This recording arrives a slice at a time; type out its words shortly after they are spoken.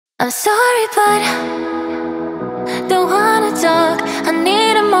I'm sorry, but don't wanna talk. I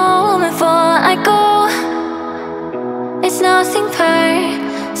need a moment before I go. It's nothing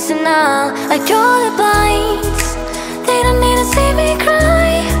personal. I draw the blinds. They don't need to see me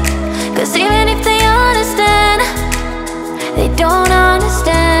cry. 'Cause even if they understand, they don't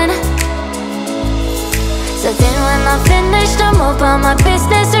understand. So then when I'm finished, I'm up on my bed.